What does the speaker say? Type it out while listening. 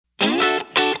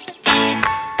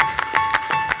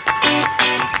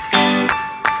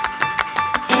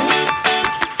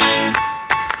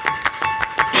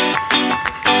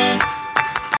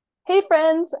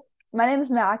My name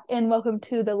is Mack, and welcome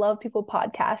to the Love People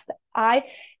podcast. I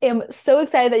am so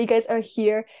excited that you guys are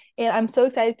here, and I'm so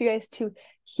excited for you guys to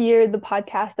hear the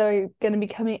podcast that are going to be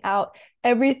coming out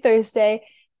every Thursday.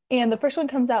 And the first one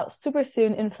comes out super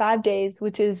soon in 5 days,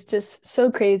 which is just so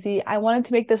crazy. I wanted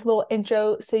to make this little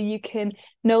intro so you can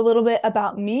know a little bit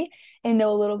about me and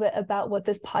know a little bit about what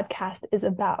this podcast is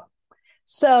about.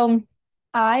 So,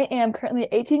 I am currently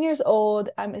 18 years old.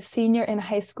 I'm a senior in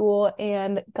high school,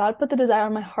 and God put the desire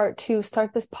on my heart to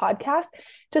start this podcast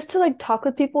just to talk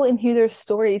with people and hear their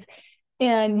stories.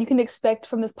 And you can expect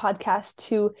from this podcast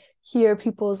to hear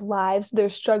people's lives, their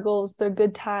struggles, their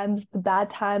good times, the bad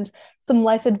times, some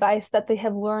life advice that they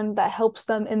have learned that helps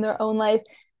them in their own life.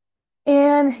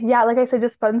 And yeah, like I said,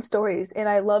 just fun stories. And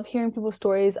I love hearing people's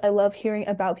stories. I love hearing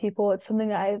about people. It's something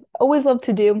that I've always loved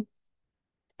to do.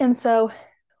 And so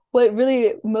what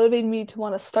really motivated me to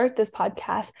want to start this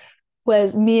podcast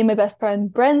was me and my best friend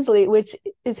Brensley, which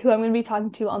is who I'm going to be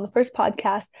talking to on the first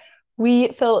podcast.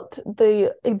 We felt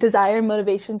the desire and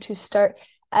motivation to start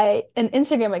an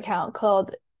Instagram account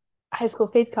called High School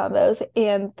Faith Convos,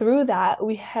 and through that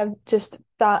we have just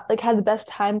had the best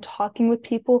time talking with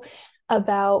people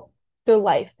about their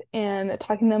life and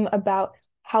talking to them about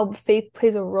how faith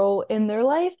plays a role in their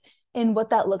life and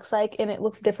what that looks like, and it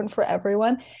looks different for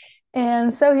everyone.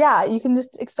 And so, yeah, you can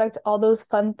just expect all those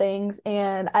fun things.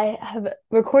 And I have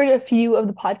recorded a few of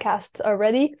the podcasts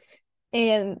already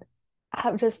and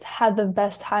have just had the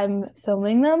best time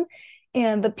filming them.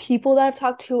 And the people that I've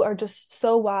talked to are just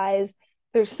so wise.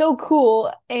 They're so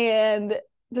cool and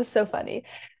just so funny.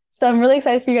 So I'm really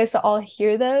excited for you guys to all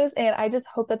hear those. And I just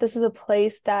hope that this is a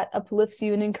place that uplifts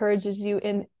you and encourages you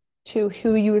into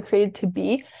who you were created to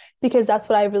be, because that's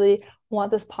what I really want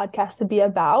this podcast to be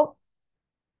about.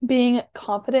 Being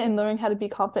confident and learning how to be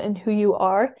confident in who you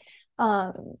are,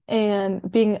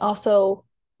 and being also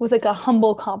with a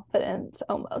humble confidence,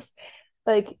 almost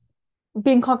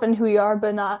being confident in who you are,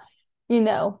 but not,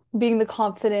 being the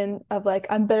confident of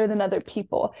I'm better than other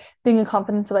people, being a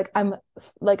confidence of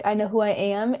I know who I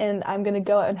am, and I'm going to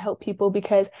go out and help people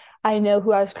because I know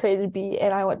who I was created to be,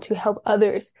 and I want to help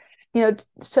others,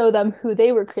 show them who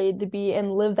they were created to be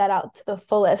and live that out to the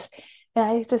fullest. And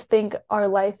I just think our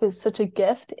life is such a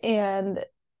gift, and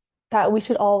that we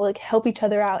should all help each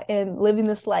other out in living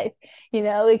this life. We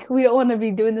don't want to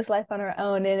be doing this life on our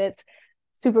own, and it's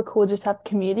super cool just to have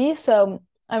community. So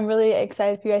I'm really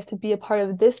excited for you guys to be a part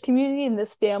of this community and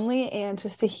this family, and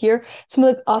just to hear some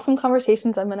of the awesome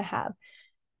conversations I'm going to have.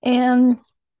 And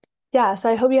yeah,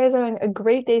 so I hope you guys are having a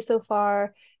great day so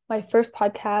far. My first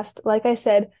podcast, like I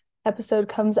said, episode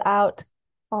comes out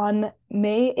on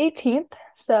May 18th,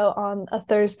 so on a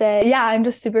Thursday. Yeah, I'm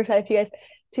just super excited for you guys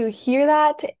to hear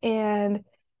that and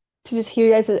to just hear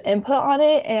you guys' input on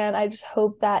it. And I just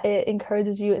hope that it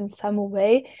encourages you in some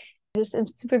way. I'm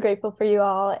super grateful for you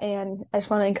all, and I just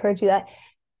want to encourage you that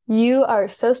you are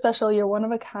so special. You're one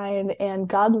of a kind, and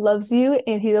God loves you,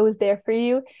 and He's always there for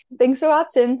you. Thanks for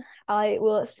watching. I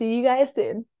will see you guys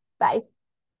soon. Bye.